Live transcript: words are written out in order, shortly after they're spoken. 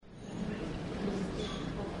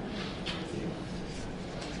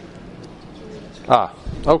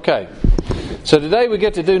Okay. So today we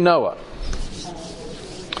get to do Noah.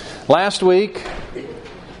 Last week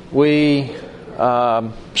we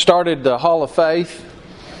started the Hall of Faith,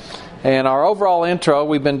 and our overall intro,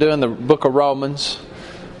 we've been doing the book of Romans,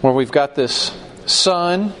 where we've got this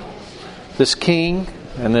son, this king,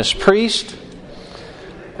 and this priest,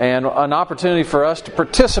 and an opportunity for us to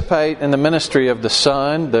participate in the ministry of the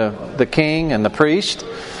son, the king, and the priest.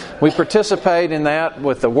 We participate in that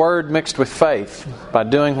with the Word mixed with faith by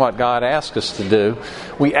doing what God asks us to do.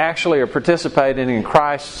 We actually are participating in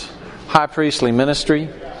Christ's high priestly ministry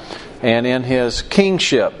and in His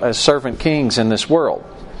kingship as servant kings in this world.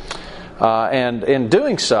 And in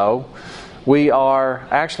doing so, we are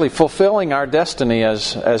actually fulfilling our destiny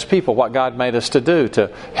as people, what God made us to do,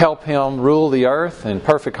 to help Him rule the earth in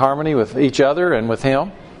perfect harmony with each other and with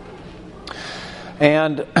Him.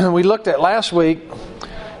 And we looked at last week,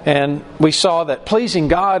 and we saw that pleasing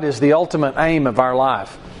God is the ultimate aim of our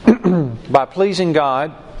life. By pleasing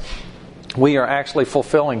God, we are actually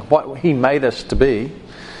fulfilling what He made us to be.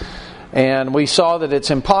 And we saw that it's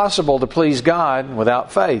impossible to please God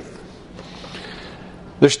without faith.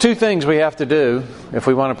 There's two things we have to do if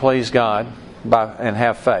we want to please God and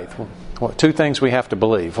have faith. Two things we have to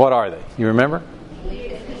believe. What are they? You remember?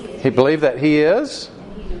 Believe that He is.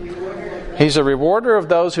 He's a rewarder of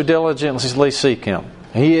those who diligently seek Him.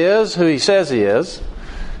 He is who He says He is.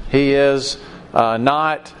 He is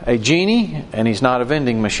not a genie, and He's not a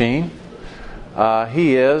vending machine.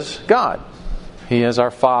 He is God. He is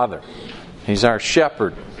our Father. He's our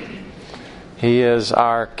shepherd. He is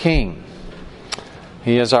our King.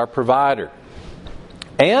 He is our provider.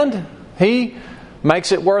 And He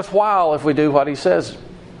makes it worthwhile if we do what He says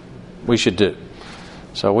we should do.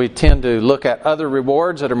 So we tend to look at other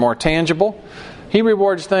rewards that are more tangible. He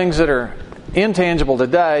rewards things that are intangible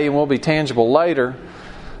today and will be tangible later.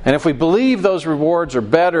 And if we believe those rewards are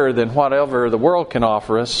better than whatever the world can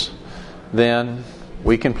offer us, then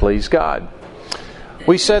we can please God.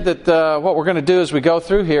 We said that what we're going to do as we go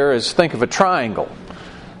through here is think of a triangle,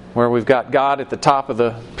 where we've got God at the top of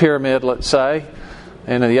the pyramid, let's say,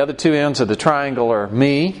 and the other two ends of the triangle are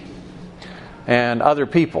me and other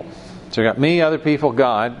people. So we've got me, other people,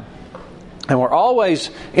 God, and we're always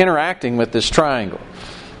interacting with this triangle.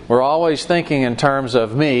 We're always thinking in terms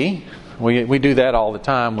of me. We do that all the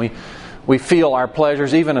time. We feel our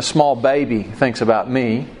pleasures. Even a small baby thinks about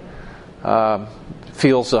me,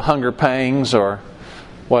 feels the hunger pangs or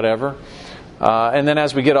whatever. And then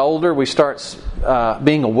as we get older, we start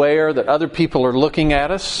being aware that other people are looking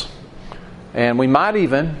at us. And we might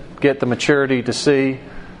even get the maturity to see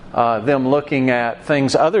them looking at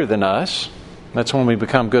things other than us. That's when we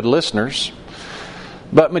become good listeners.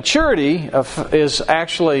 But maturity is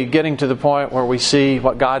actually getting to the point where we see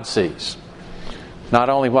what God sees. Not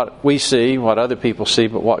only what we see, what other people see,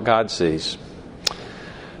 but what God sees.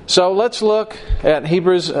 So let's look at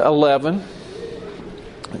Hebrews 11,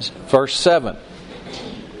 verse 7.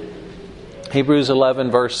 Hebrews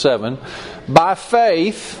 11, verse 7. By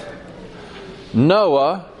faith,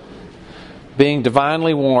 Noah, being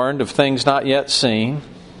divinely warned of things not yet seen,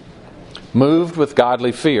 moved with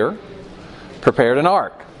godly fear, prepared an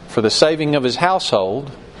ark for the saving of his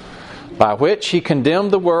household, by which he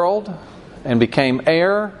condemned the world and became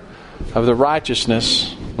heir of the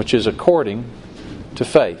righteousness which is according to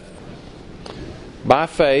faith. By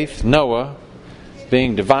faith, Noah,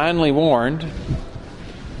 being divinely warned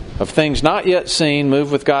of things not yet seen,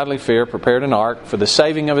 moved with godly fear, prepared an ark for the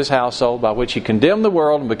saving of his household, by which he condemned the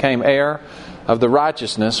world and became heir of the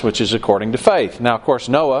righteousness which is according to faith. Now, of course,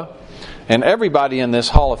 Noah and everybody in this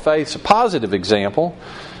Hall of Faith is a positive example.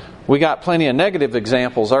 We got plenty of negative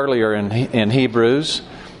examples earlier in Hebrews.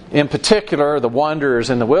 In particular, the wanderers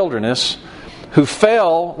in the wilderness who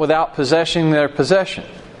fell without possessing their possession.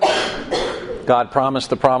 God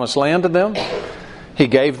promised the promised land to them. He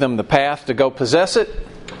gave them the path to go possess it,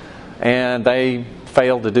 and they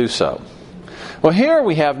failed to do so. Well, here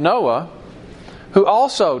we have Noah, who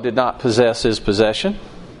also did not possess his possession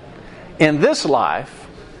in this life,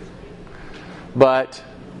 but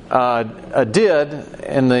did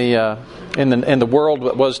in the world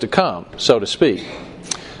that was to come, so to speak.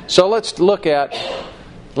 So let's look at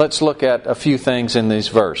a few things in this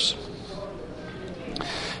verse.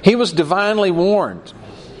 He was divinely warned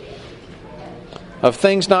of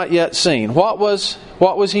things not yet seen. What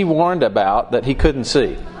was he warned about that he couldn't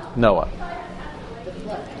see? Noah.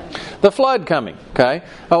 The flood coming. Okay.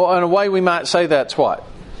 Oh, in a way we might say that's what?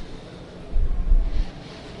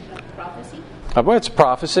 Prophecy. Well, it's a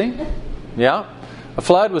prophecy. Yeah. A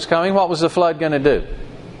flood was coming. What was the flood going to do?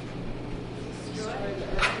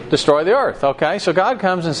 destroy the earth. Okay, so God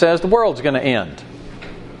comes and says the world's going to end.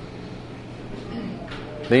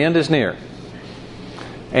 The end is near.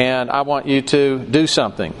 And I want you to do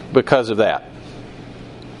something because of that.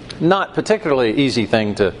 Not particularly easy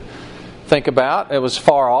thing to think about. It was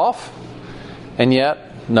far off. And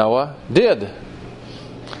yet Noah did.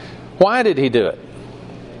 Why did he do it?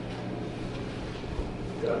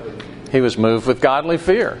 He was moved with godly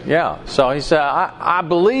fear. Yeah. So he said, I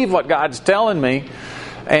believe what God's telling me,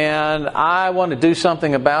 and I want to do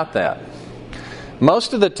something about that.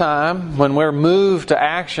 Most of the time, when we're moved to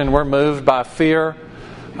action, we're moved by fear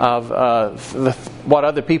of what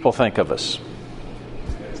other people think of us.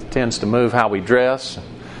 It tends to move how we dress,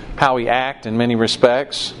 how we act in many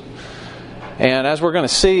respects. And as we're going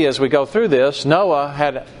to see as we go through this, Noah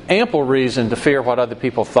had ample reason to fear what other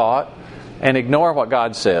people thought and ignore what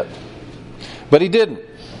God said. But he didn't.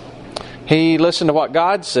 He listened to what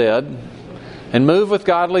God said and moved with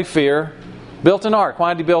godly fear, built an ark.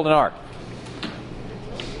 Why did he build an ark?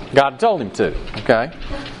 God told him to. Okay?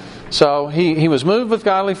 So he was moved with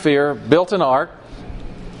godly fear, built an ark.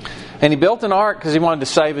 And he built an ark because he wanted to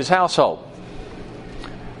save his household.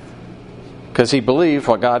 Because he believed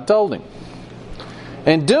what God told him.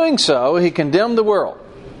 In doing so, he condemned the world.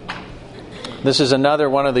 This is another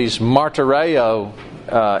one of these martyreo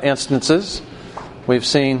instances we've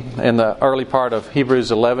seen in the early part of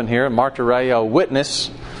Hebrews 11 here. Martyreo, witness.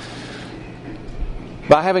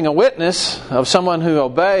 By having a witness of someone who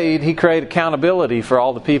obeyed, he created accountability for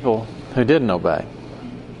all the people who didn't obey.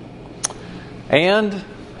 And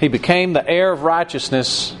he became the heir of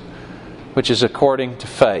righteousness, which is according to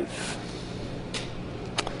faith.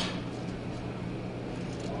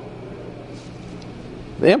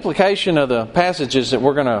 The implication of the passages that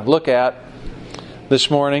we're going to look at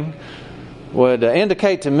this morning would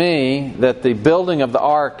indicate to me that the building of the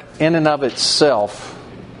ark in and of itself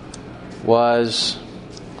was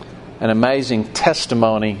an amazing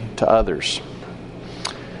testimony to others.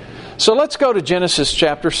 So let's go to Genesis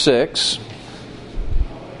chapter 6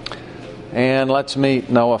 and let's meet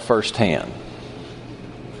Noah firsthand.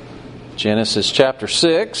 Genesis chapter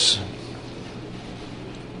 6.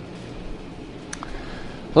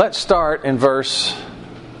 Let's start in verse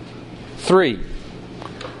 3.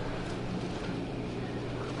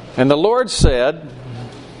 And the Lord said,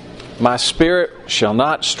 My spirit shall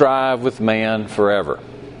not strive with man forever.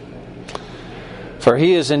 For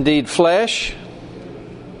he is indeed flesh,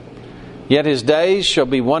 yet his days shall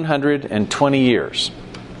be 120 years.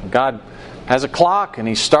 God has a clock, and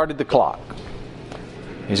He started the clock.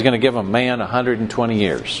 He's going to give a man 120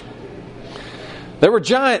 years. There were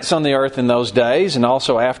giants on the earth in those days, and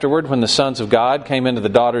also afterward, when the sons of God came into the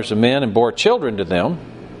daughters of men and bore children to them.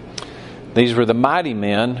 These were the mighty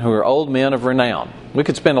men who were old men of renown. We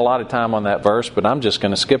could spend a lot of time on that verse, but I'm just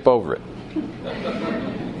going to skip over it.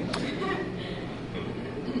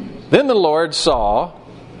 Then the Lord saw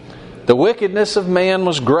the wickedness of man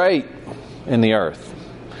was great in the earth,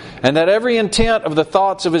 and that every intent of the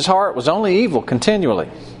thoughts of his heart was only evil continually.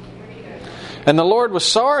 And the Lord was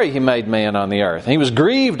sorry He made man on the earth. He was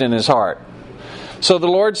grieved in His heart. So the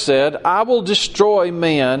Lord said, I will destroy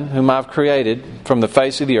man whom I've created from the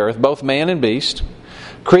face of the earth, both man and beast,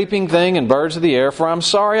 creeping thing and birds of the air, for I'm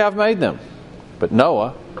sorry I've made them. But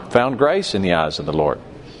Noah found grace in the eyes of the Lord.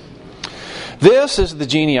 This is the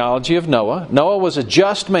genealogy of Noah. Noah was a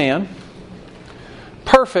just man,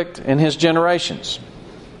 perfect in his generations.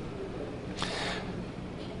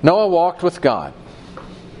 Noah walked with God.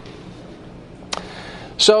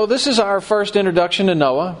 So this is our first introduction to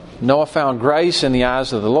Noah. Noah found grace in the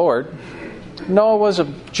eyes of the Lord. Noah was a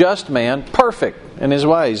just man, perfect in his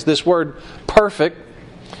ways. This word perfect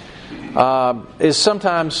is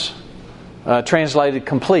sometimes translated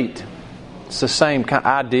complete. It's the same kind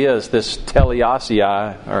of idea as this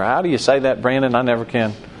teleosei, or how do you say that, Brandon? I never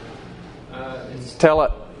can.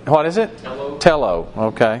 What is it? Telo.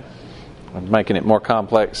 Okay. I'm making it more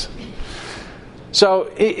complex.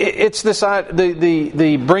 So it's this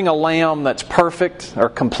the bring a lamb that's perfect or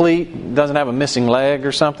complete, doesn't have a missing leg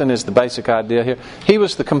or something, is the basic idea here. He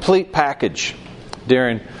was the complete package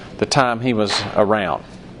during the time he was around.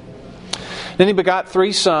 Then he begot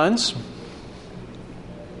 3 sons.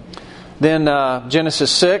 Then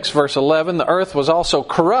Genesis 6 verse 11, the earth was also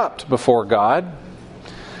corrupt before God,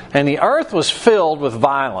 and the earth was filled with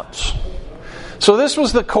violence. So this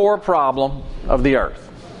was the core problem of the earth.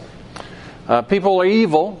 People are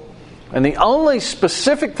evil, and the only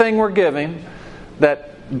specific thing we're giving that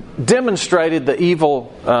demonstrated the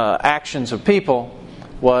evil actions of people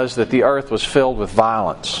was that the earth was filled with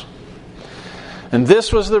violence. And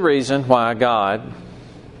this was the reason why God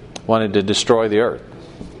wanted to destroy the earth.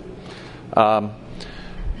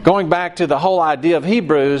 Going back to the whole idea of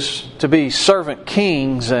Hebrews to be servant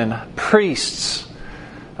kings and priests.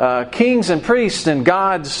 Kings and priests in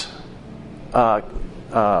God's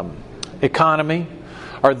economy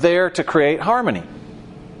are there to create harmony.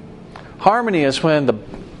 Harmony is when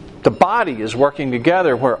the body is working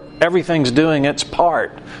together, where everything's doing its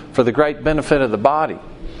part for the great benefit of the body.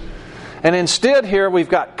 And instead here we've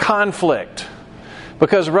got conflict.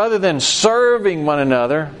 Because rather than serving one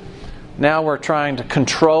another, now we're trying to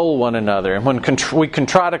control one another. And when we can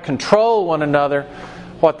try to control one another,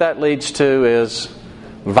 what that leads to is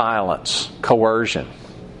violence, coercion.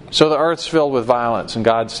 So the earth's filled with violence, and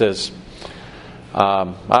God says,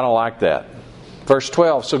 I don't like that. Verse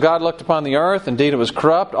 12, so God looked upon the earth, indeed it was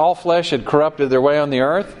corrupt. All flesh had corrupted their way on the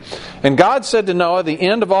earth. And God said to Noah, the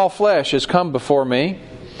end of all flesh has come before me,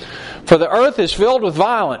 for the earth is filled with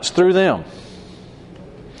violence through them.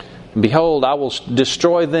 And behold, I will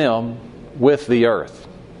destroy them with the earth.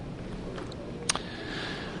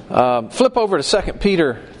 Flip over to 2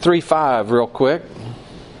 Peter 3:5 real quick.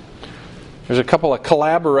 There's a couple of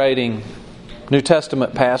collaborating New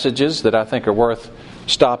Testament passages that I think are worth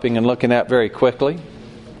stopping and looking at very quickly.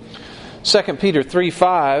 2 Peter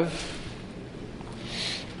 3:5.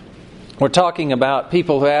 We're talking about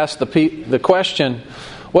people who ask the question,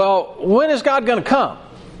 well, when is God going to come?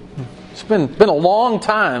 It's been a long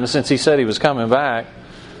time since He said He was coming back.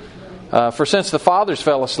 For since the fathers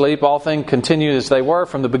fell asleep, all things continue as they were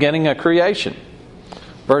from the beginning of creation.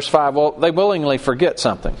 Verse 5, well, they willingly forget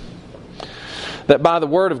something. That by the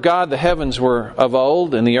word of God the heavens were of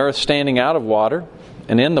old, and the earth standing out of water,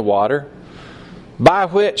 and in the water, by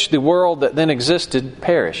which the world that then existed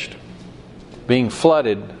perished, being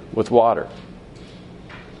flooded with water.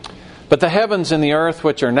 But the heavens and the earth,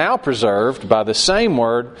 which are now preserved by the same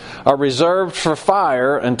word, are reserved for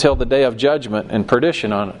fire until the day of judgment and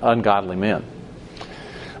perdition on ungodly men.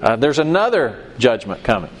 There's another judgment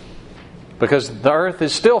coming, because the earth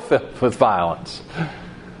is still filled with violence.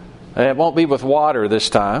 It won't be with water this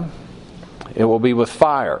time. It will be with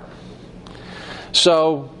fire.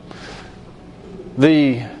 So,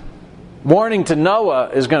 the warning to Noah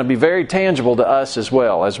is going to be very tangible to us as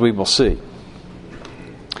well, as we will see.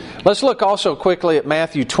 Let's look also quickly at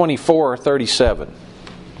Matthew 24:37.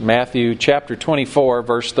 Matthew chapter 24,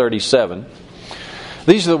 verse 37.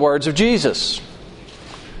 These are the words of Jesus.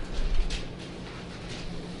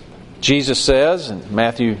 Jesus says in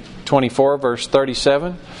Matthew 24, verse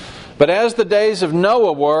 37, but as the days of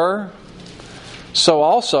Noah were, so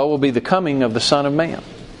also will be the coming of the Son of Man.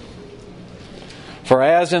 For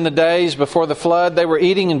as in the days before the flood they were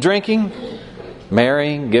eating and drinking,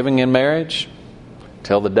 marrying, giving in marriage,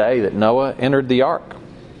 till the day that Noah entered the ark,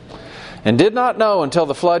 and did not know until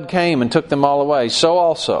the flood came and took them all away, so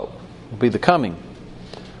also will be the coming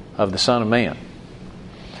of the Son of Man.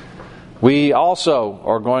 We also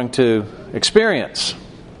are going to experience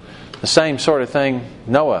the same sort of thing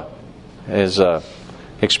Noah has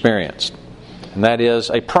experienced. And that is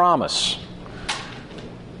a promise.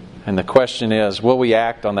 And the question is, will we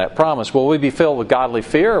act on that promise? Will we be filled with godly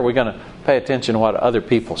fear, or are we going to pay attention to what other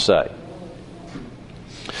people say?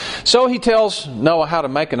 So he tells Noah how to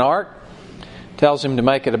make an ark. Tells him to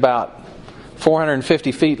make it about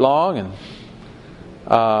 450 feet long and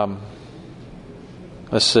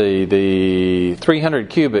the 300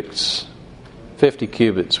 cubits, 50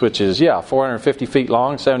 cubits, which is 450 feet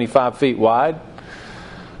long, 75 feet wide.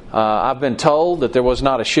 I've been told that there was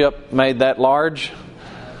not a ship made that large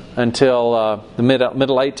until the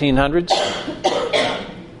middle 1800s.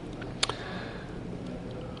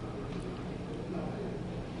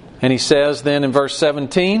 And he says then in verse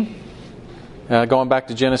 17, going back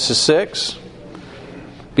to Genesis 6,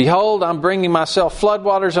 behold, I'm bringing myself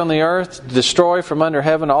floodwaters on the earth to destroy from under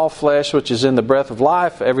heaven all flesh which is in the breath of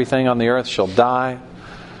life. Everything on the earth shall die.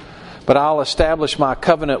 But I'll establish my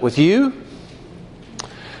covenant with you,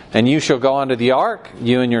 and you shall go under the ark,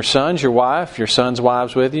 you and your sons, your wife, your sons'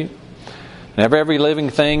 wives with you. And of every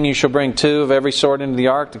living thing you shall bring 2 of every sort into the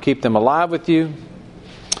ark to keep them alive with you.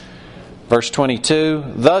 Verse 22,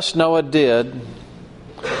 thus Noah did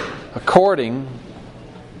according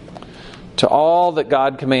to all that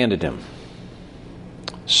God commanded him.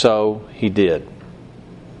 So he did.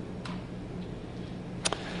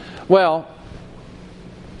 Well,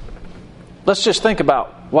 let's just think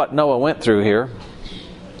about what Noah went through here.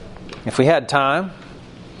 If we had time,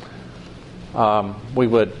 we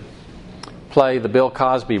would play the Bill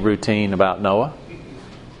Cosby routine about Noah.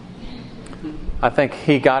 I think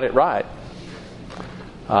he got it right.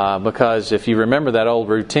 Because if you remember that old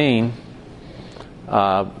routine,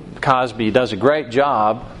 Cosby does a great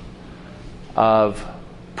job of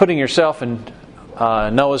putting yourself in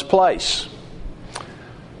Noah's place.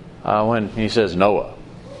 When he says, Noah,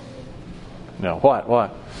 what? I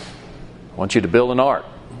want you to build an ark.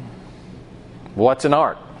 What's an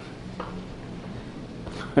ark?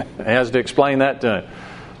 He has to explain that to him.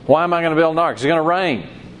 Why am I going to build an ark? It's going to rain.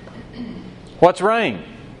 What's rain?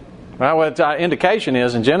 Well, what the indication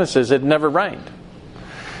is in Genesis, it never rained.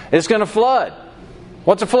 It's going to flood.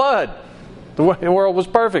 What's a flood? The world was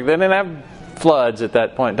perfect. They didn't have floods at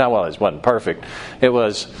that point in time. Well, it wasn't perfect. It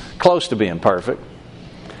was close to being perfect.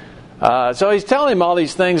 So he's telling him all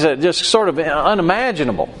these things that are just sort of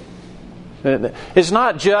unimaginable. It's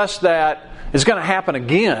not just that it's going to happen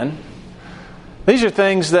again. These are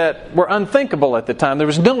things that were unthinkable at the time. There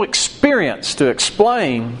was no experience to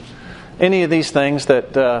explain any of these things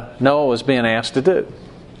that Noah was being asked to do.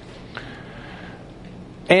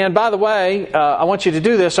 And by the way, I want you to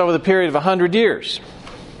do this over the period of 100 years.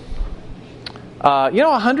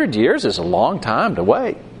 100 years is a long time to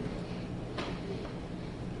wait.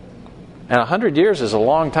 And 100 years is a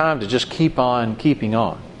long time to just keep on keeping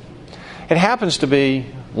on. It happens to be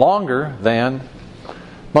longer than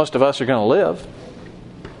most of us are going to live.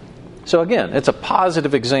 So again, it's a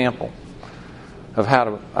positive example of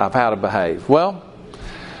how to behave. Well,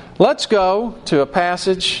 let's go to a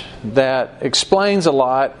passage that explains a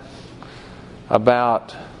lot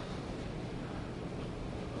about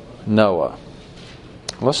Noah.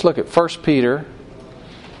 Let's look at 1 Peter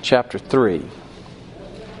chapter 3.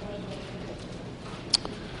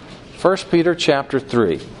 1 Peter chapter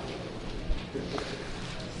 3.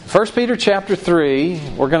 1 Peter chapter 3,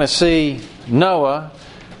 we're going to see Noah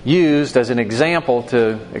used as an example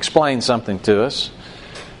to explain something to us.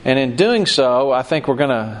 And in doing so, I think we're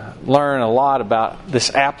going to learn a lot about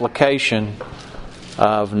this application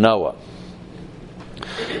of Noah.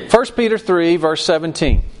 1 Peter 3, verse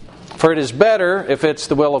 17. For it is better, if it's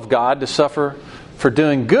the will of God, to suffer for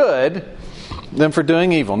doing good than for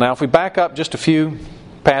doing evil. Now, if we back up just a few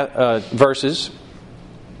verses,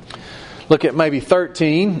 look at maybe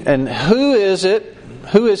 13. And who is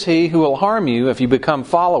he who will harm you if you become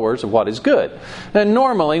followers of what is good? And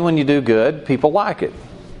normally when you do good, people like it.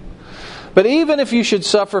 But even if you should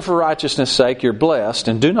suffer for righteousness' sake, you're blessed,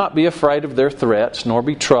 and do not be afraid of their threats, nor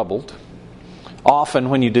be troubled. Often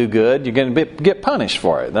when you do good, you're going to get punished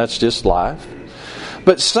for it. That's just life.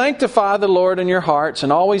 But sanctify the Lord in your hearts,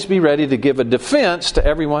 and always be ready to give a defense to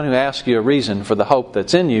everyone who asks you a reason for the hope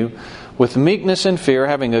that's in you, with meekness and fear,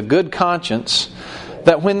 having a good conscience,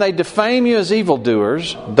 that when they defame you as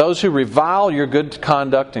evildoers, those who revile your good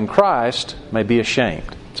conduct in Christ may be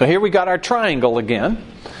ashamed. So here we got our triangle again.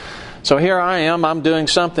 So here I am, I'm doing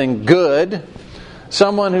something good.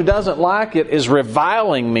 Someone who doesn't like it is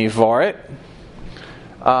reviling me for it.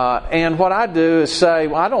 And what I do is say,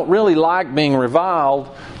 well, I don't really like being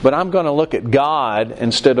reviled, but I'm going to look at God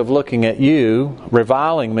instead of looking at you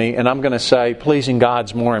reviling me, and I'm going to say, pleasing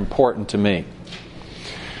God's more important to me.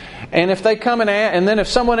 And if they come and then if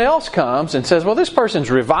someone else comes and says, well, this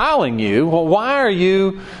person's reviling you, well, why are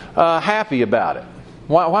you happy about it?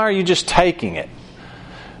 Why are you just taking it?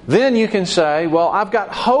 Then you can say, well, I've got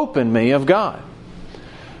hope in me of God.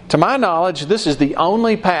 To my knowledge, this is the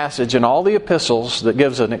only passage in all the epistles that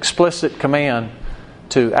gives an explicit command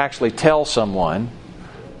to actually tell someone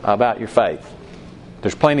about your faith.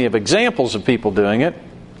 There's plenty of examples of people doing it.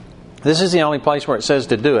 This is the only place where it says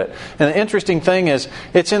to do it. And the interesting thing is,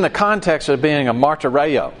 it's in the context of being a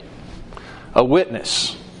martyreo, a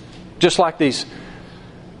witness. Just like these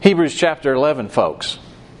Hebrews chapter 11 folks.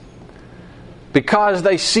 Because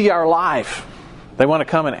they see our life, they want to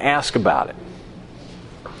come and ask about it.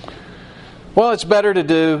 Well, it's better to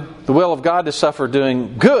do the will of God to suffer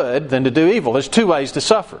doing good than to do evil. There's two ways to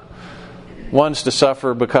suffer. One's to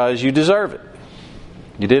suffer because you deserve it.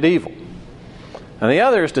 You did evil. And the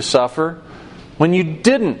other is to suffer when you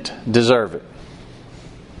didn't deserve it.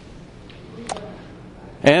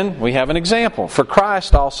 And we have an example. For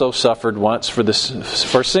Christ also suffered once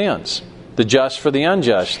for sins, the just for the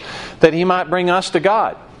unjust, that He might bring us to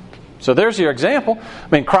God. So there's your example. I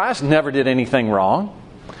mean, Christ never did anything wrong.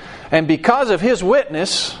 And because of His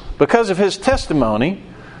witness, because of His testimony,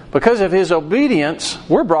 because of His obedience,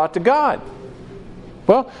 we're brought to God.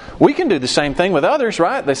 Well, we can do the same thing with others,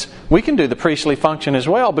 right? We can do the priestly function as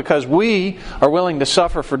well because we are willing to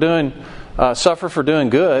suffer for doing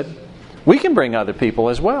good. We can bring other people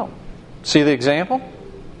as well. See the example?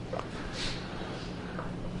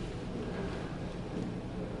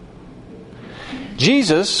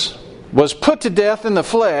 Jesus was put to death in the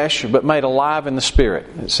flesh, but made alive in the Spirit,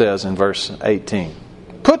 it says in verse 18.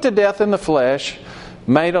 Put to death in the flesh,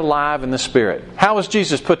 made alive in the Spirit. How was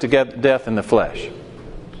Jesus put to death in the flesh?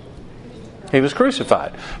 He was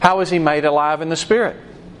crucified. How was He made alive in the Spirit?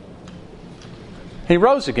 He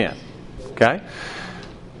rose again. Okay?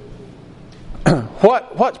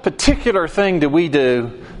 What particular thing do we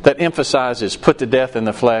do that emphasizes put to death in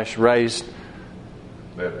the flesh, raised?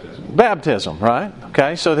 Baptism, right?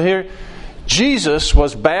 Okay, so here Jesus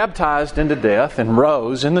was baptized into death and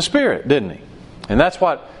rose in the Spirit, didn't He? And that's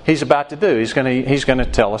what He's about to do. He's going to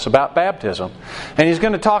tell us about baptism. And He's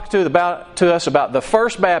going to talk to us about the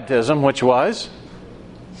first baptism, which was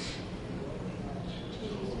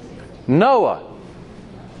Noah.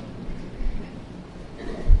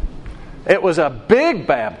 It was a big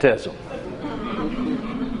baptism.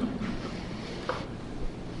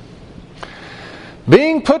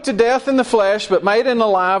 Being put to death in the flesh, but made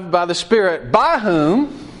alive by the Spirit, by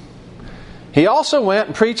whom He also went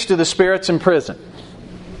and preached to the spirits in prison.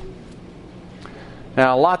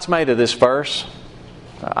 Now, lots made of this verse.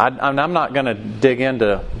 I'm not going to dig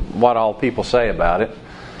into what all people say about it.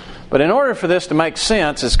 But in order for this to make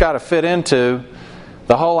sense, it's got to fit into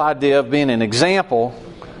the whole idea of being an example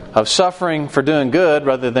of suffering for doing good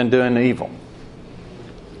rather than doing evil.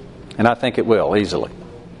 And I think it will, easily.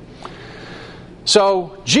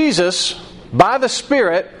 So, Jesus, by the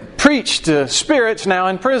Spirit, preached to spirits now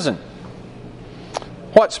in prison.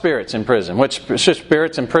 What spirits in prison? Which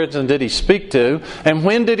spirits in prison did He speak to? And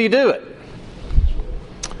when did He do it?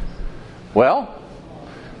 Well,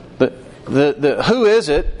 the who is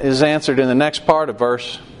it is answered in the next part of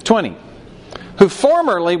verse 20. Who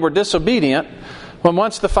formerly were disobedient when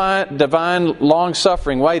once the divine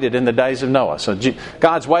long-suffering waited in the days of Noah. So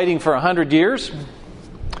God's waiting for 100 years,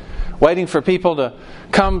 waiting for people to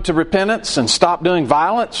come to repentance and stop doing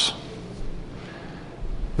violence.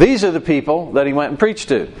 These are the people that He went and preached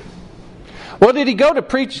to. Well, did He go to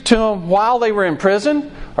preach to them while they were in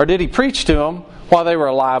prison? Or did He preach to them while they were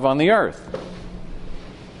alive on the earth?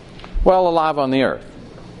 Well, alive on the earth.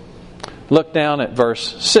 Look down at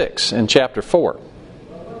verse 6 in chapter 4.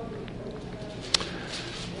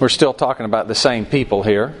 We're still talking about the same people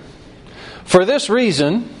here. For this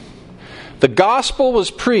reason, the gospel was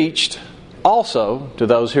preached also to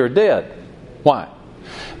those who are dead. Why?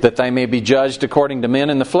 That they may be judged according to men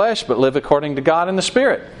in the flesh, but live according to God in the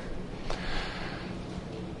Spirit.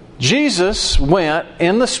 Jesus went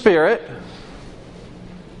in the Spirit,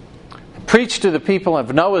 preached to the people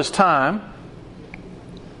of Noah's time,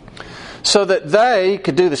 so that they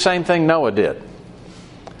could do the same thing Noah did,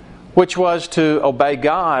 which was to obey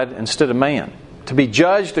God instead of man. To be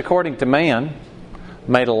judged according to man,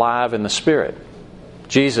 made alive in the Spirit.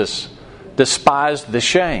 Jesus despised the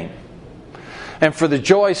shame, and for the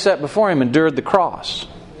joy set before Him endured the cross.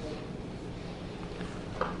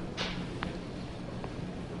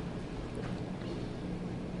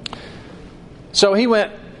 So He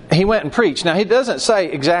went and preached. Now He doesn't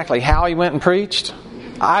say exactly how He went and preached.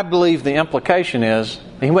 I believe the implication is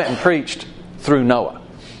He went and preached through Noah.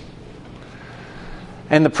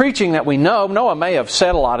 And the preaching that we know, Noah may have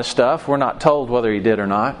said a lot of stuff. We're not told whether he did or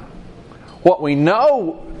not. What we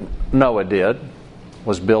know Noah did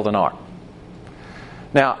was build an ark.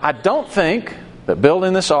 Now, I don't think that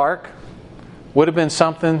building this ark would have been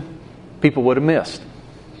something people would have missed.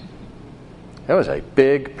 It was a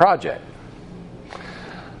big project.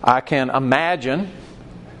 I can imagine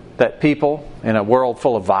that people in a world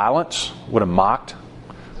full of violence would have mocked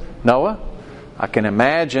Noah. I can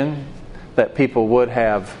imagine that people would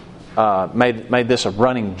have made this a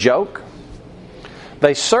running joke.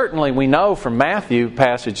 They certainly, we know from Matthew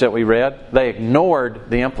passage that we read, they ignored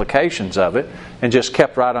the implications of it and just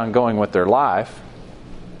kept right on going with their life.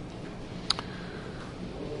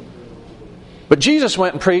 But Jesus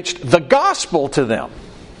went and preached the gospel to them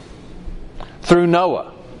through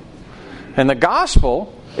Noah. And the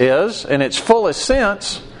gospel is, in its fullest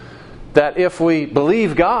sense, that if we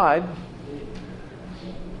believe God,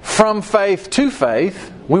 from faith to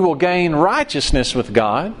faith, we will gain righteousness with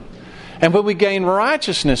God. And when we gain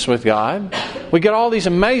righteousness with God, we get all these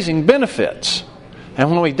amazing benefits. And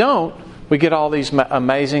when we don't, we get all these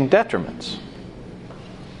amazing detriments.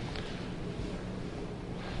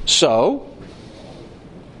 So,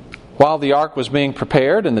 while the ark was being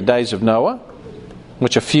prepared in the days of Noah,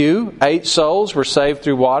 which 8 souls were saved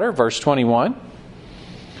through water, verse 21.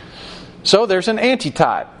 So there's an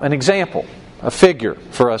antitype, an example, a figure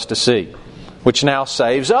for us to see, which now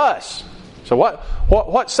saves us. So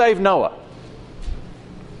what saved Noah?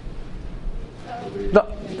 The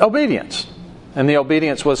obedience. And the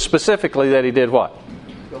obedience was specifically that he did what?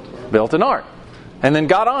 Built an ark. And then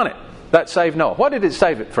got on it. That saved Noah. What did it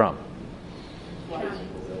save it from?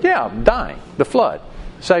 Yeah, dying. The flood.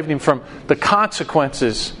 Saved him from the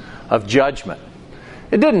consequences of judgment.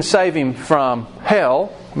 It didn't save him from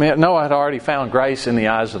hell. I mean, Noah had already found grace in the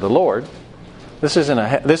eyes of the Lord.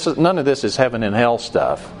 None of this is heaven and hell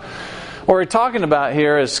stuff. What we're talking about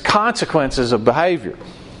here is consequences of behavior.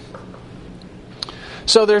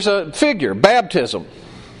 So there's a figure, baptism,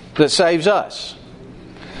 that saves us.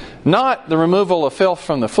 Not the removal of filth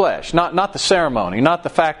from the flesh. Not the ceremony. Not the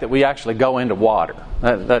fact that we actually go into water.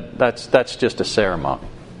 That's just a ceremony.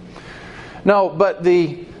 No, but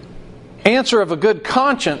the answer of a good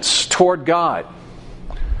conscience toward God.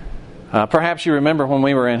 Perhaps you remember when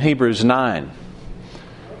we were in Hebrews 9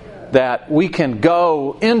 that we can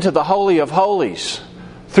go into the Holy of Holies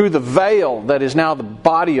through the veil that is now the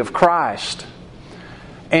body of Christ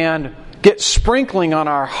and get sprinkling on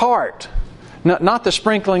our heart. Not the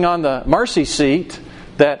sprinkling on the mercy seat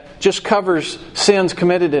that just covers sins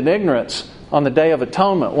committed in ignorance on the Day of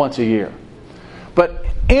Atonement once a year. But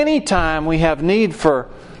anytime we have need for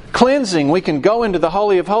cleansing, we can go into the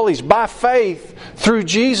Holy of Holies by faith through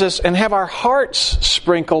Jesus and have our hearts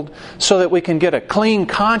sprinkled so that we can get a clean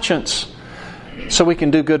conscience so we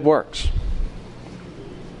can do good works.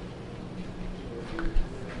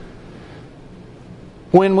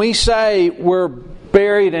 When we say we're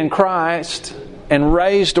buried in Christ and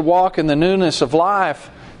raised to walk in the newness of life,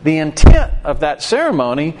 the intent of that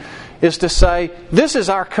ceremony is to say, this is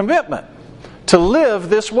our commitment to live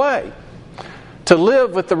this way. To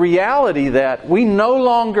live with the reality that we no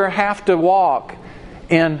longer have to walk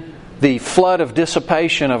in the flood of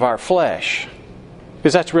dissipation of our flesh.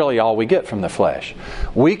 Because that's really all we get from the flesh.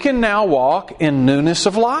 We can now walk in newness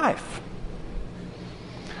of life.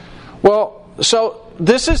 Well, so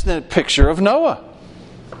this is the picture of Noah.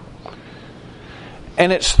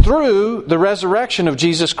 And it's through the resurrection of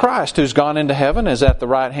Jesus Christ, who's gone into heaven, is at the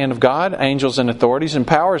right hand of God, angels and authorities and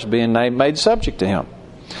powers being made subject to Him.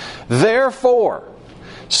 Therefore,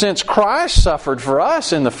 since Christ suffered for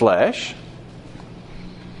us in the flesh,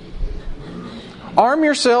 arm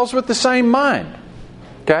yourselves with the same mind.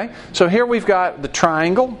 Okay? So here we've got the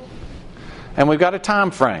triangle, and we've got a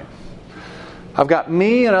time frame. I've got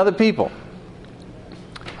me and other people.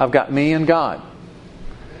 I've got me and God.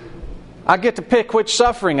 I get to pick which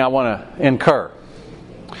suffering I want to incur.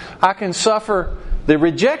 I can suffer the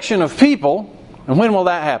rejection of people. And when will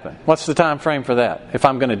that happen? What's the time frame for that if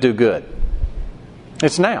I'm going to do good?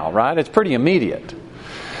 It's now, right? It's pretty immediate.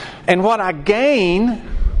 And what I gain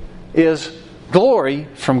is glory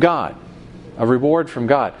from God. A reward from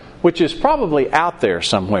God. Which is probably out there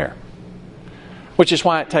somewhere. Which is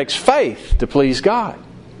why it takes faith to please God.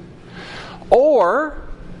 Or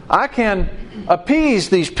I can appease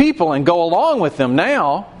these people and go along with them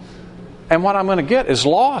now, and what I'm going to get is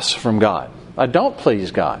loss from God. I don't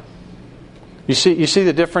please God. You see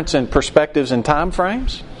the difference in perspectives and time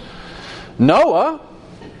frames? Noah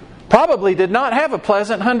probably did not have a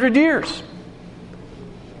pleasant 100 years.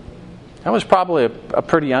 That was probably a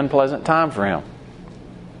pretty unpleasant time for him.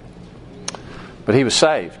 But he was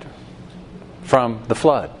saved from the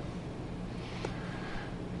flood.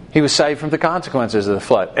 He was saved from the consequences of the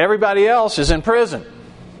flood. Everybody else is in prison.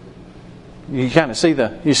 You kind of see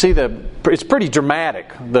it's pretty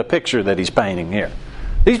dramatic, the picture that he's painting here.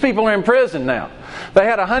 These people are in prison now. They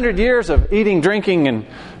had 100 years of eating, drinking, and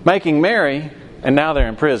making merry, and now they're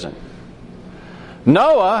in prison.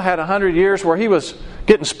 Noah had 100 years where he was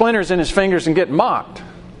getting splinters in his fingers and getting mocked.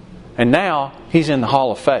 And now he's in the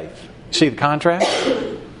hall of faith. See the contrast?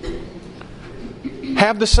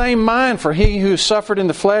 Have the same mind, for he who suffered in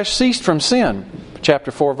the flesh ceased from sin.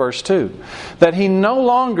 Chapter 4, verse 2. That he no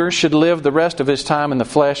longer should live the rest of his time in the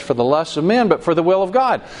flesh for the lusts of men, but for the will of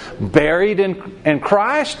God. Buried in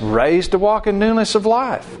Christ, raised to walk in newness of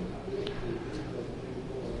life.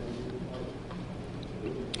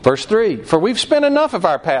 Verse 3. For we've spent enough of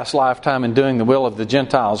our past lifetime in doing the will of the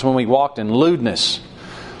Gentiles when we walked in lewdness,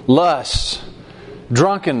 lusts,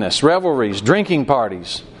 drunkenness, revelries, drinking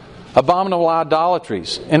parties, abominable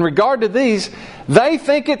idolatries. In regard to these, they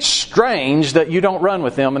think it's strange that you don't run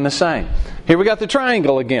with them in the same. Here we got the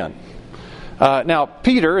triangle again. Now,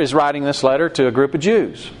 Peter is writing this letter to a group of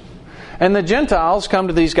Jews. And the Gentiles come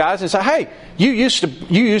to these guys and say, hey, you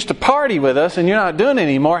used to party with us and you're not doing it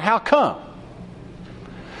anymore. How come?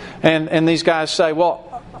 And these guys say,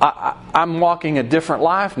 well, I'm walking a different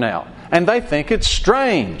life now. And they think it's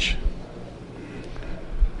strange.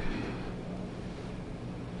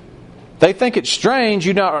 They think it's strange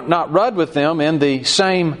you not run with them in the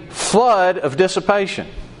same flood of dissipation.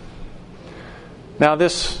 Now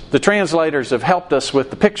the translators have helped us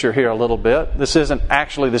with the picture here a little bit. This isn't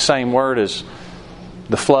actually the same word as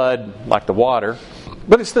the flood, like the water,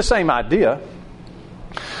 but it's the same idea.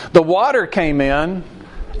 The water came in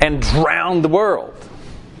and drowned the world.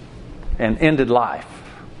 and ended life.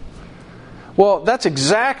 Well, that's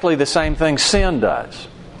exactly the same thing sin does.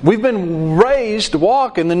 We've been raised to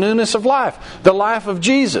walk in the newness of life, the life of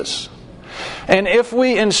Jesus. And if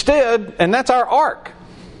we instead, and that's our ark,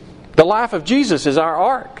 the life of Jesus is our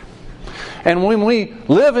ark. And when we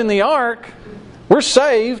live in the ark, we're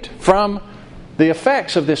saved from the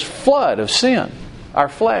effects of this flood of sin, our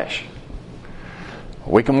flesh.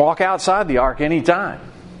 We can walk outside the ark anytime.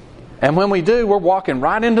 And when we do, we're walking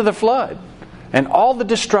right into the flood and all the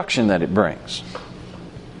destruction that it brings.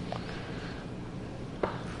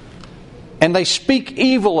 And they speak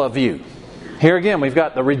evil of you. Here again, we've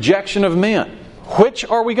got the rejection of men. Which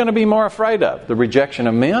are we going to be more afraid of? The rejection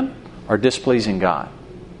of men or displeasing God?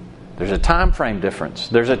 There's a time frame difference.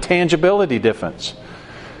 There's a tangibility difference.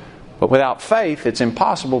 But without faith, it's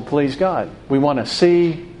impossible to please God. We want to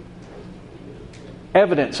see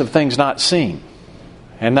evidence of things not seen.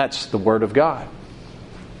 And that's the Word of God.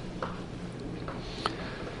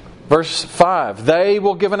 Verse 5, they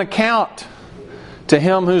will give an account to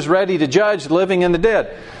Him who's ready to judge the living and the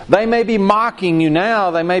dead. They may be mocking you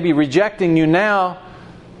now. They may be rejecting you now.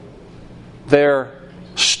 They're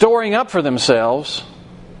storing up for themselves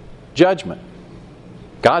judgment.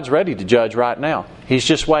 God's ready to judge right now. He's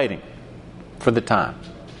just waiting for the time.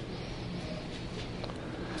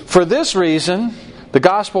 For this reason, the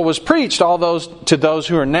gospel was preached to those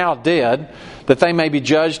who are now dead, that they may be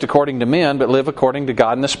judged according to men, but live according to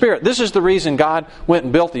God in the Spirit. This is the reason God went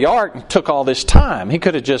and built the ark and took all this time. He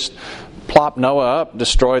could have just plopped Noah up,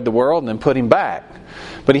 destroyed the world, and then put him back.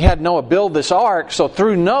 But He had Noah build this ark, so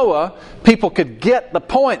through Noah, people could get the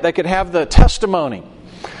point. They could have the testimony.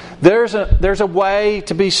 There's a way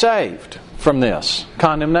to be saved from this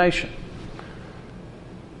condemnation.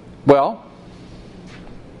 Well,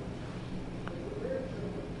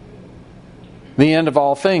 the end of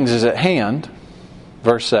all things is at hand,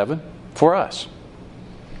 verse 7, for us.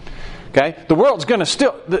 Okay? The world's going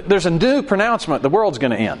to there's a new pronouncement, the world's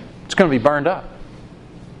going to end. It's going to be burned up.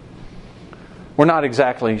 We're not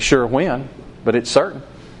exactly sure when, but it's certain.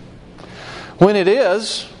 When it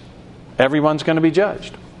is, everyone's going to be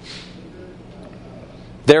judged.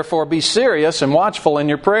 Therefore, be serious and watchful in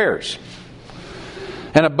your prayers.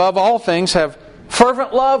 And above all things, have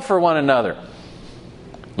fervent love for one another.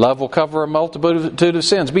 Love will cover a multitude of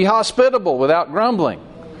sins. Be hospitable without grumbling.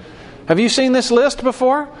 Have you seen this list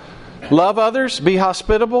before? Love others, be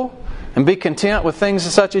hospitable, and be content with things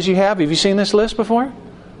such as you have. Have you seen this list before?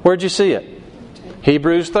 Where'd you see it?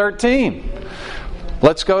 Hebrews 13.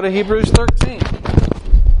 Let's go to Hebrews 13.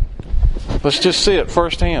 Let's just see it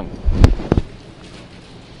firsthand.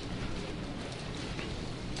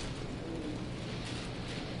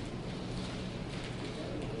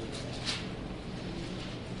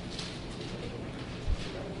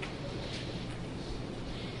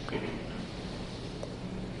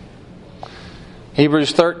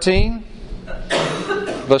 Hebrews 13.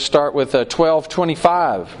 Let's start with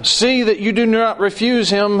 12:25. See that you do not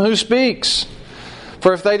refuse him who speaks.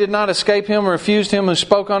 For if they did not escape him and refused him who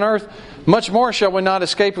spoke on earth, much more shall we not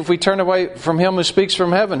escape if we turn away from him who speaks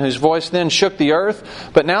from heaven, whose voice then shook the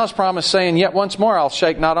earth. But now is promised, saying, yet once more I'll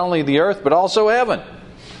shake not only the earth, but also heaven.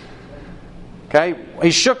 Okay,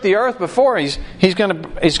 He shook the earth before. He's going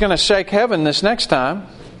to shake heaven this next time.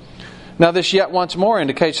 Now this yet once more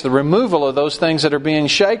indicates the removal of those things that are being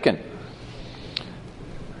shaken.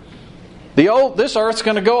 This earth's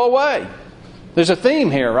going to go away. There's a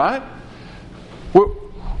theme here, right?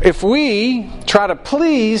 If we try to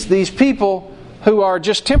please these people who are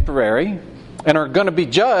just temporary and are going to be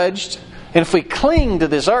judged, and if we cling to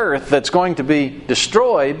this earth that's going to be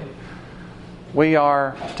destroyed, we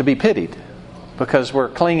are to be pitied because we're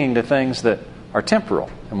clinging to things that are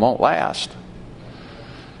temporal and won't last.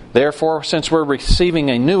 Therefore, since we're receiving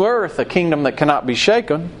a new earth, a kingdom that cannot be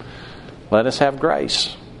shaken, let us have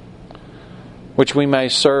grace, which we may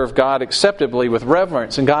serve God acceptably with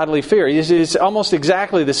reverence and godly fear. It's almost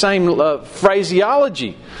exactly the same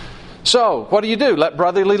phraseology. So, what do? Let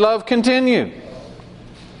brotherly love continue.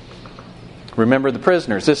 Remember the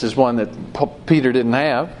prisoners. This is one that Peter didn't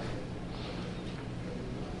have.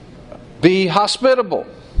 Be hospitable.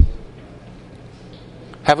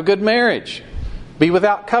 Have a good marriage. Be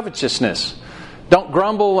without covetousness. Don't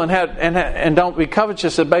grumble and don't be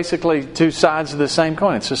covetous. Are basically two sides of the same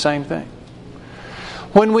coin. It's the same thing.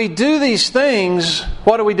 When we do these things,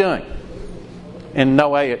 what are we doing? In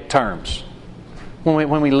Noahic terms.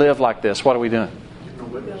 When we live like this, what are we doing?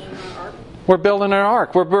 We're building our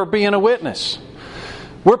ark. We're being a witness.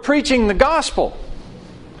 We're preaching the gospel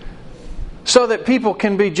so that people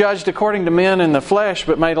can be judged according to men in the flesh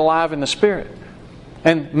but made alive in the spirit.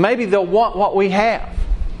 And maybe they'll want what we have.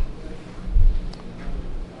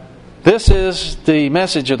 This is the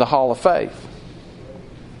message of the Hall of Faith.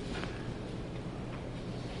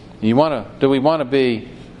 Do we want to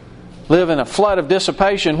live in a flood of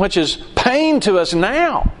dissipation, which is pain to us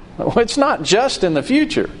now? It's not just in the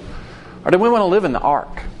future. Or do we want to live in the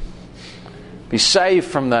ark? Be saved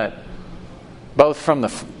from that, both from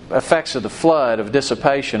the effects of the flood of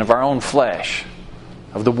dissipation of our own flesh,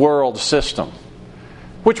 of the world system,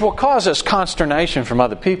 which will cause us consternation from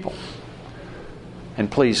other people,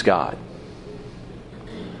 and please God.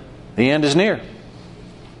 The end is near.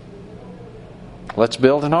 Let's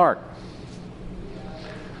build an ark.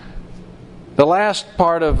 The last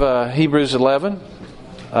part of Hebrews 11,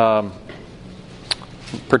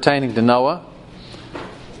 pertaining to Noah.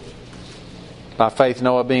 By faith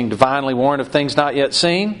Noah, being divinely warned of things not yet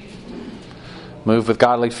seen, moved with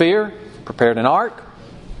godly fear, prepared an ark.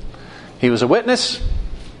 He was a witness.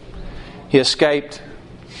 He escaped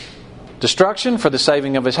destruction for the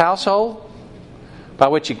saving of his household, by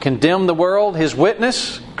which he condemned the world. His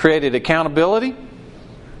witness created accountability,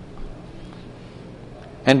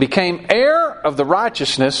 and became heir of the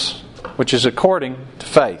righteousness which is according to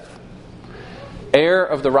faith. Heir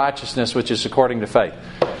of the righteousness which is according to faith.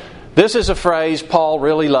 This is a phrase Paul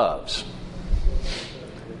really loves.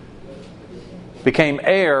 Became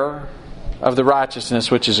heir of the righteousness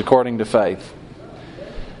which is according to faith.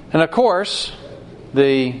 And of course,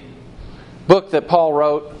 the book that Paul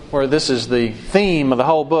wrote, where this is the theme of the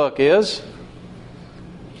whole book, is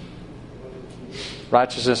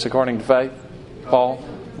righteousness according to faith. Paul?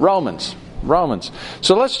 Romans.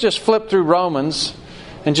 So let's just flip through Romans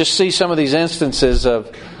and just see some of these instances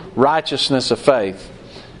of righteousness of faith.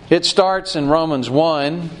 It starts in Romans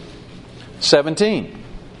 1:17.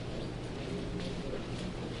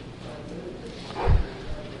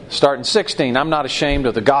 Starting 16. I'm not ashamed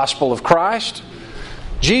of the gospel of Christ.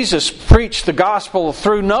 Jesus preached the gospel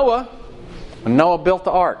through Noah, and Noah built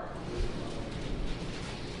the ark.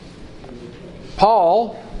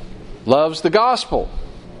 Paul loves the gospel.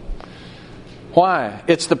 Why?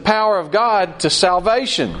 It's the power of God to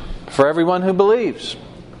salvation for everyone who believes.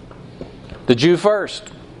 The Jew first,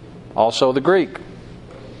 also the Greek.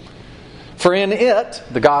 For in it,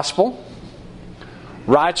 the gospel,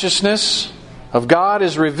 righteousness of God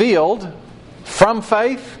is revealed from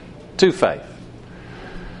faith to faith.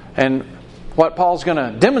 And what Paul's going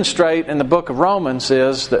to demonstrate in the book of Romans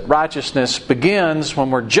is that righteousness begins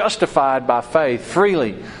when we're justified by faith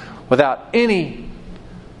freely, without any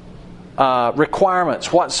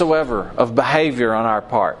requirements whatsoever of behavior on our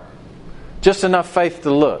part. Just enough faith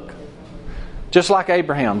to look. Just like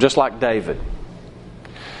Abraham, just like David.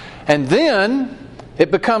 And then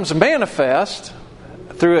it becomes manifest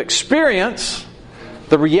through experience,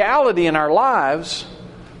 the reality in our lives,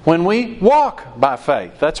 when we walk by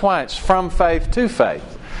faith. That's why it's from faith to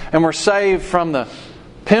faith. And we're saved from the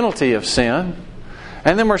penalty of sin.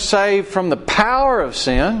 And then we're saved from the power of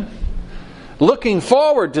sin, looking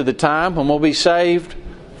forward to the time when we'll be saved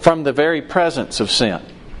from the very presence of sin.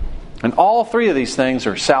 And all three of these things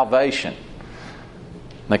are salvation.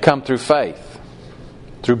 They come through faith,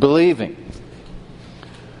 through believing.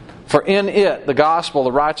 For in it, the gospel,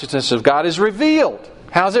 the righteousness of God is revealed.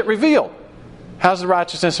 How's it revealed? How's the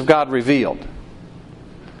righteousness of God revealed?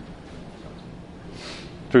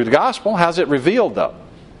 Through the gospel. How's it revealed, though?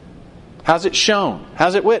 How's it shown?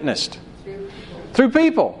 How's it witnessed? Through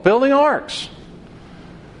people. Building arks.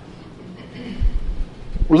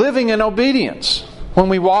 Living in obedience when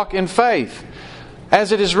we walk in faith.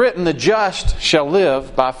 As it is written, the just shall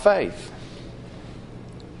live by faith.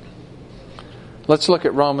 Let's look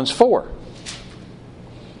at Romans 4.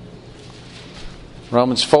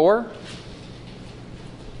 Romans 4.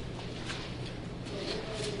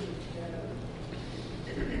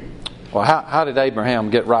 Well, how did Abraham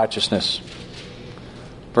get righteousness?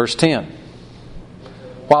 Verse 10.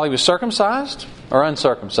 While he was circumcised or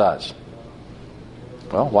uncircumcised?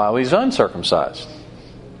 Well, while he's uncircumcised.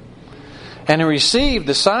 And he received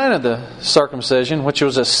the sign of the circumcision, which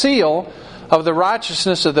was a seal of the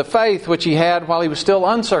righteousness of the faith which he had while he was still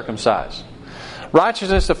uncircumcised.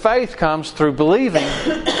 Righteousness of faith comes through believing,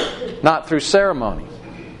 not through ceremony.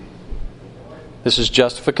 This is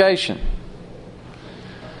justification.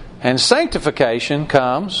 And sanctification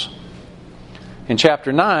comes in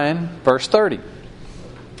chapter 9, verse 30.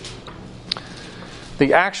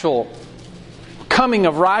 The actual coming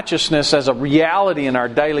of righteousness as a reality in our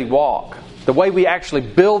daily walk. The way we actually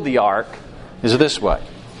build the ark is this way.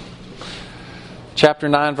 Chapter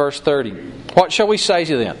 9, verse 30. What shall we say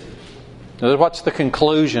to them? What's the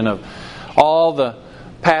conclusion of all the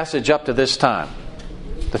passage up to this time?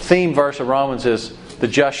 The theme verse of Romans is, the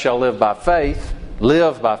just shall live by faith.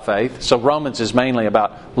 live by faith. So Romans is mainly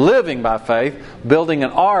about living by faith, building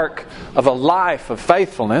an ark of a life of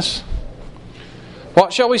faithfulness.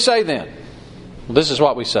 What shall we say then? Well, this is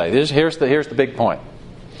what we say. Here's the big point.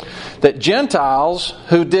 That Gentiles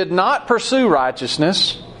who did not pursue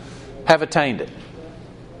righteousness have attained it.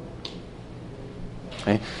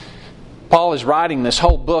 Okay. Paul is writing this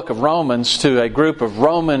whole book of Romans to a group of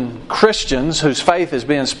Roman Christians whose faith is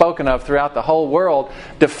being spoken of throughout the whole world,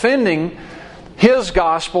 defending his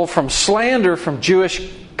gospel from slander from Jewish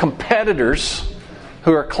competitors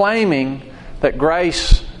who are claiming that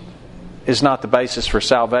grace is not the basis for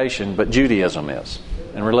salvation, but Judaism is,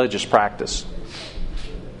 and religious practice.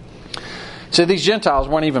 So these Gentiles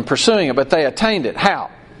weren't even pursuing it, but they attained it. How?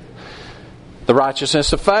 The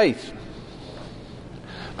righteousness of faith.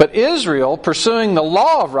 But Israel, pursuing the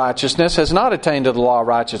law of righteousness, has not attained to the law of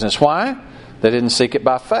righteousness. Why? They didn't seek it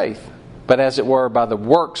by faith, but as it were by the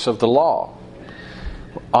works of the law,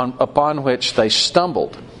 upon which they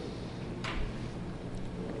stumbled.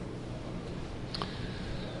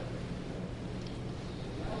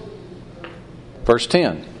 Verse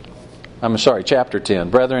 10. Chapter 10.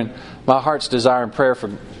 Brethren, my heart's desire and prayer for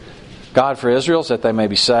God for Israel is that they may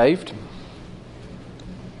be saved.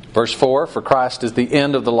 Verse 4, for Christ is the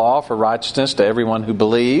end of the law for righteousness to everyone who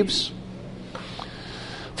believes.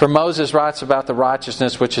 For Moses writes about the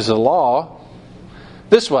righteousness which is the law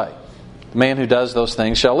this way. The man who does those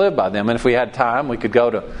things shall live by them. And if we had time, we could go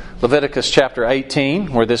to Leviticus chapter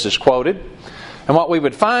 18, where this is quoted. And what we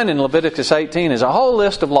would find in Leviticus 18 is a whole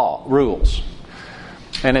list of law, rules.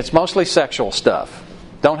 And it's mostly sexual stuff.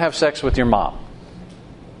 Don't have sex with your mom.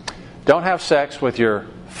 Don't have sex with your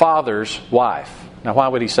father's wife. Now, why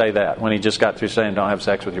would he say that when he just got through saying don't have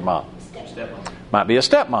sex with your mom? Stepmom. Might be a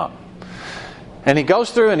stepmom. And he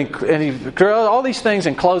goes through and he does all these things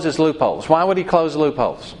and closes loopholes. Why would he close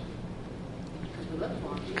loopholes?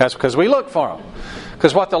 Because we look for them.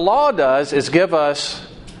 Because what the law does is give us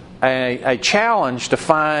a challenge to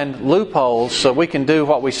find loopholes so we can do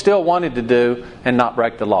what we still wanted to do and not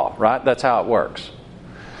break the law. Right? That's how it works.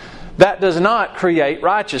 That does not create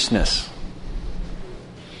righteousness.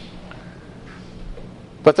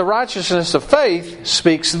 But the righteousness of faith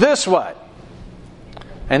speaks this way.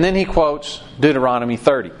 And then he quotes Deuteronomy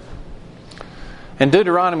 30. And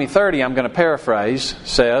Deuteronomy 30, I'm going to paraphrase,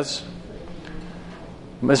 says,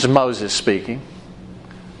 this is Moses speaking,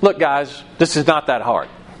 look guys, this is not that hard.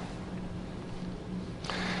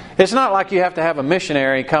 It's not like you have to have a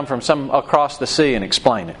missionary come from across the sea and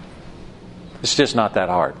explain it. It's just not that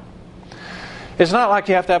hard. It's not like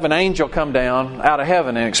you have to have an angel come down out of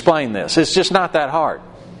heaven and explain this. It's just not that hard.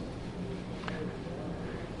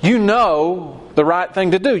 You know the right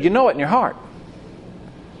thing to do. You know it in your heart.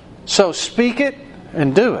 So speak it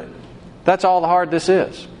and do it. That's all the hard this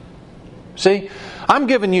is. See, I'm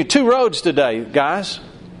giving you two roads today, guys.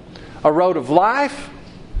 A road of life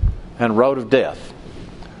and a road of death.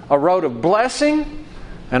 A road of blessing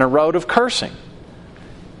and a road of cursing.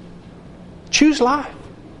 Choose life.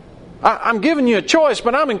 I'm giving you a choice,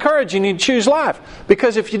 but I'm encouraging you to choose life.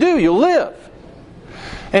 Because if you do, you'll live.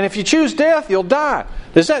 And if you choose death, you'll die.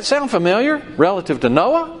 Does that sound familiar relative to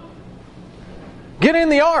Noah? Get in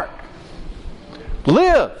the ark.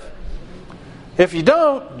 Live. If you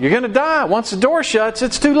don't, you're going to die. Once the door shuts,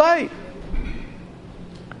 it's too late.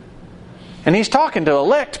 And he's talking to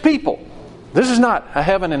elect people. This is not a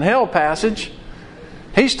heaven and hell passage.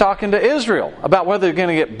 He's talking to Israel about whether they're going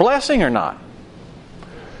to get blessing or not.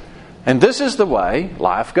 And this is the way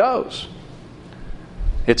life goes.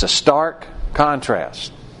 It's a stark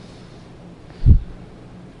contrast.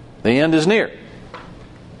 The end is near.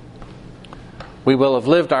 We will have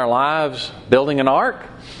lived our lives building an ark,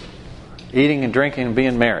 eating and drinking and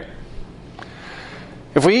being merry.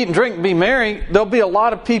 If we eat and drink and be merry, there'll be a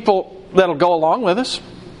lot of people that'll go along with us.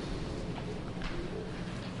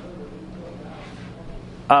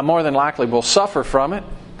 More than likely we'll suffer from it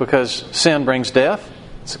because sin brings death.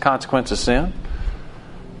 It's a consequence of sin.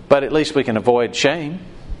 But at least we can avoid shame,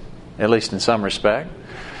 at least in some respect.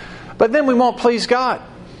 But then we won't please God.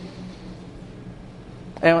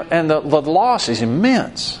 And the loss is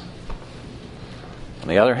immense. On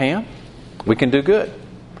the other hand, we can do good.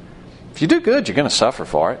 If you do good, you're going to suffer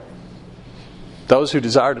for it. Those who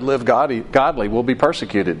desire to live godly will be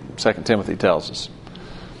persecuted, 2 Timothy tells us.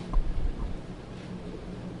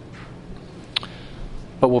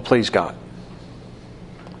 But we'll please God.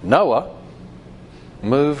 Noah,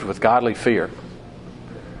 moved with godly fear,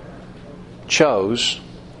 chose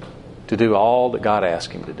to do all that God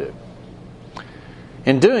asked him to do.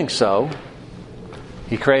 In doing so,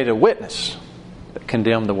 he created a witness that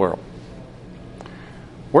condemned the world.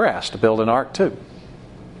 We're asked to build an ark too.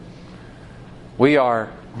 We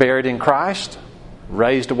are buried in Christ,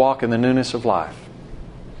 raised to walk in the newness of life.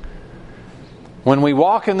 When we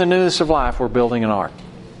walk in the newness of life, we're building an ark.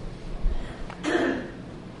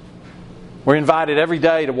 We're invited every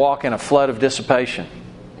day to walk in a flood of dissipation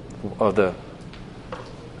of the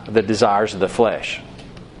desires of the flesh,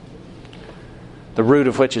 the root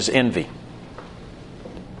of which is envy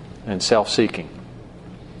and self-seeking.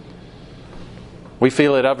 We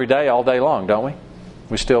feel it every day, all day long, don't we?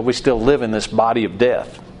 We still live in this body of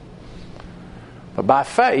death. But by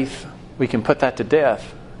faith, we can put that to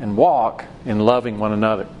death and walk in loving one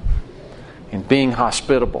another, in being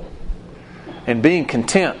hospitable, and being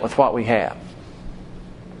content with what we have.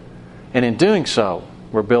 And in doing so,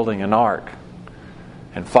 we're building an ark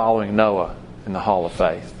and following Noah in the hall of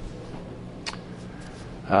faith.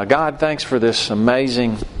 God, thanks for this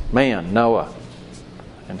amazing man, Noah,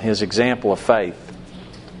 and his example of faith.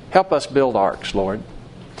 Help us build arks, Lord.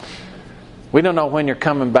 We don't know when you're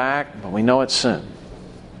coming back, but we know it's soon.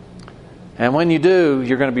 And when you do,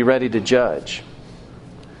 you're going to be ready to judge.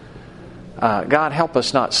 God, help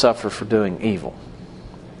us not suffer for doing evil,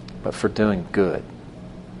 but for doing good.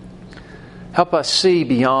 Help us see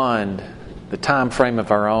beyond the time frame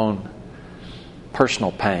of our own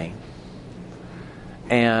personal pain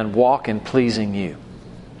and walk in pleasing you,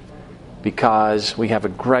 because we have a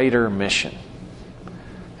greater mission.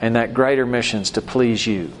 And that greater mission is to please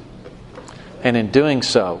you. And in doing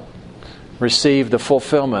so, receive the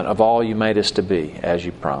fulfillment of all you made us to be, as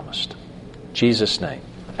you promised. In Jesus' name,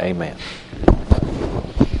 amen.